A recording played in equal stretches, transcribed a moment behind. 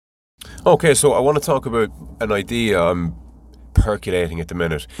Okay, so I want to talk about an idea I'm percolating at the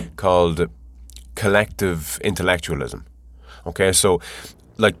minute called collective intellectualism. Okay, so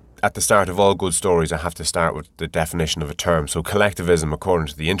like at the start of all good stories, I have to start with the definition of a term. So collectivism, according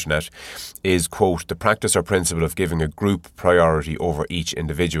to the internet, is, quote, the practice or principle of giving a group priority over each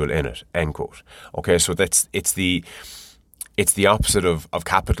individual in it, end quote. Okay, so it's the opposite of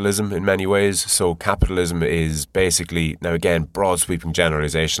capitalism in many ways. So capitalism is basically, now again, broad sweeping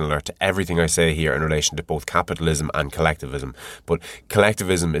generalisation alert to everything I say here in relation to both capitalism and collectivism. But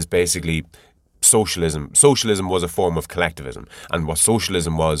collectivism is basically socialism. Socialism was a form of collectivism. And what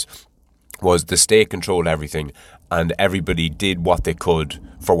socialism was the state controlled everything and everybody did what they could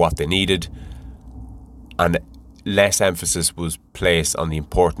for what they needed. And less emphasis was placed on the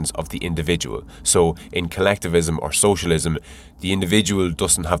importance of the individual. So in collectivism or socialism, the individual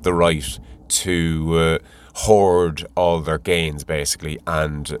doesn't have the right to hoard all their gains, basically,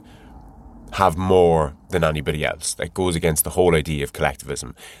 and have more than anybody else. That goes against the whole idea of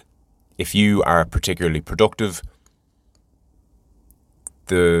collectivism. If you are particularly productive,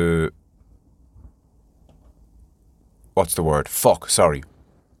 what's the word? Sorry.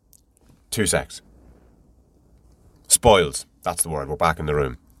 2 secs. Spoils. That's the word. We're back in the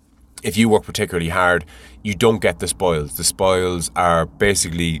room. If you work particularly hard, you don't get the spoils. The spoils are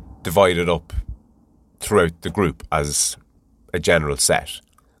basically divided up throughout the group as a general set.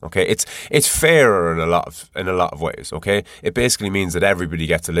 Okay, it's fairer in a lot of ways. Okay, it basically means that everybody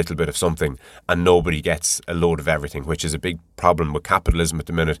gets a little bit of something and nobody gets a load of everything, which is a big problem with capitalism at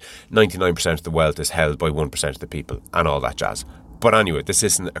the minute. 99% of the wealth is held by 1% of the people, and all that jazz. But anyway, this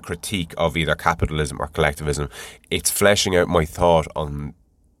isn't a critique of either capitalism or collectivism. It's fleshing out my thought on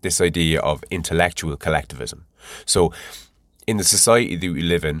this idea of intellectual collectivism. So, in the society that we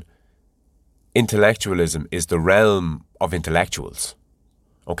live in, intellectualism is the realm of intellectuals.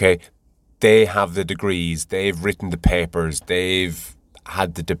 Okay? They have the degrees, they've written the papers, they've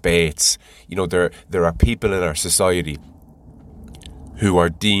had the debates. You know, there are people in our society who are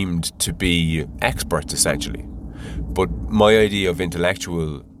deemed to be experts, essentially. But my idea of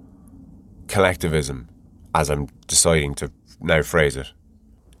intellectual collectivism, as I'm deciding to now phrase it,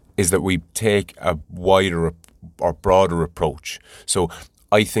 is that we take a wider or broader approach. So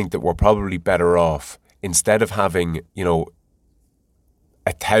I think that we're probably better off, instead of having,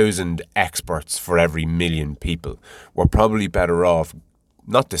 1,000 experts for every million people, we're probably better off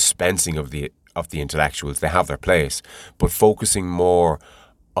not dispensing of the intellectuals, they have their place, but focusing more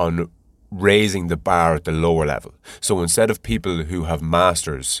on raising the bar at the lower level. So instead of people who have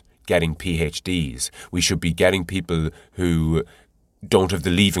masters getting PhDs, we should be getting people who don't have the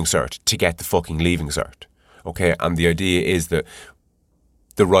leaving cert to get the fucking leaving cert. Okay, and the idea is that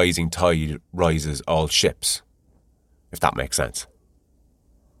the rising tide rises all ships, if that makes sense.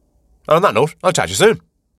 And on that note, I'll chat to you soon.